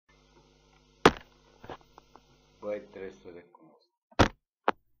Băi, trebuie să recunosc.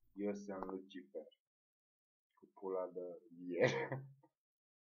 Eu sunt Lucifer. Cu pula de ieri.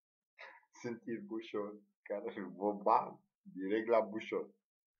 Sunt bușor care vă bag direct la bușor.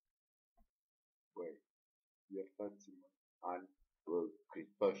 Băi, iertați-mă. Ani,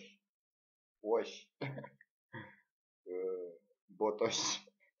 cristoși, oși,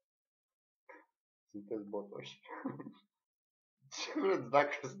 botoși. Sunteți botoși? Ce vreți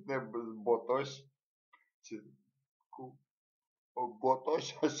dacă suntem botoși? Cu o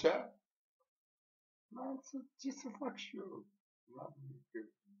botoși așa? Ce să fac și eu? N-am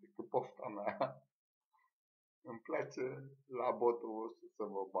decât pofta mea. Îmi place la botul vostru să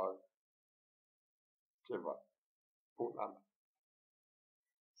vă bag ceva. Pula mea.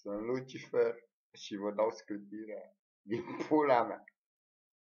 Sunt Lucifer și vă dau sclipirea din pula mea.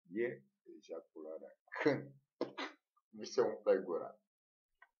 E ejacularea. Când mi se umple gura.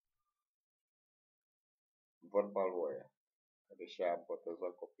 Vorba lui ăia, care și-a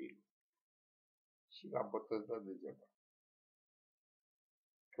botezat copilul. Și l-a botezat degeaba.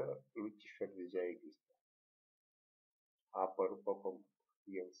 Că Lucifer deja există. A apărut pe pământ.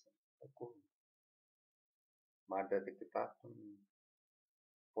 Eu sunt. Acum. Mai de decât un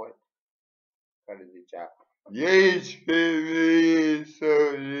poet care zicea: ești femeie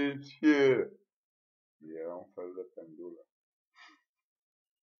sau ești fier? Era un fel de pendulă.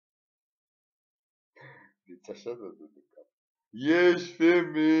 Deci așa de cap. Ești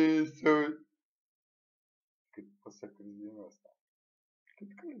femeie sau... Cât poți să crezi din asta?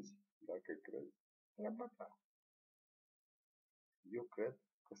 Cât crezi? Dacă crezi, treaba ta. Eu cred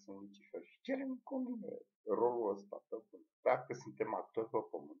că sunt Lucifer și chiar îmi convine rolul ăsta pe pământ. Dacă suntem actori pe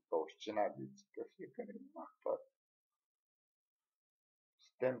pământ, pe o scenă adică fiecare e un actor.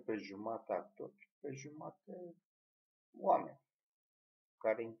 Suntem pe jumătate actori și pe jumătate oameni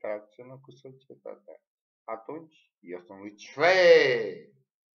care interacționă cu societatea. Atunci, eu sunt Lucifer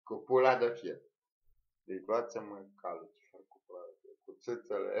cu pula de fier. Deci luați-mă ca Lucifer cu pula de fier, cu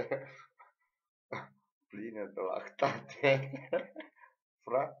țâțele pline de lactate.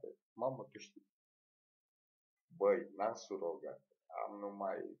 Frate, mamă, tu știi. Băi, n-am surogat. Am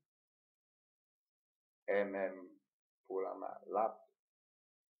numai pula mea, lapte.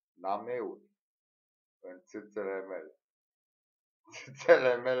 N-am euri în țâțele mele.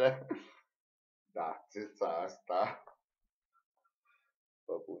 Țâțele mele, da, țâța asta,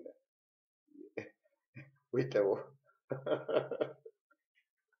 pe bune. Uite-o.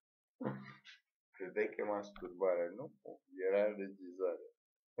 Credeai că m-am sturbare, nu? Era regizare.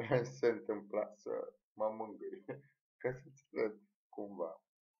 Se întâmpla să mă mângâi. Ca să-ți văd cumva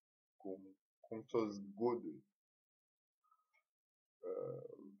cum s-o zgudui.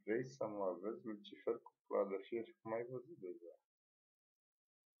 Vrei să mă vezi Lucifer cu pula de fier? Cum ai văzut deja?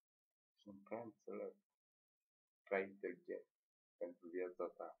 Sunt prea înțeles, prea inteligent pentru viața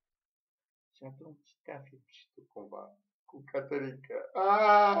ta. Și atunci te afli și tu cumva cu Caterinca.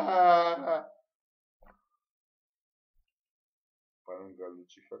 Pe lângă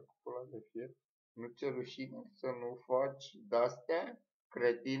Lucifer cu pula de fier? Nu ți-e rușine să nu faci de-astea,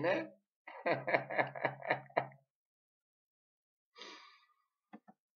 cretine?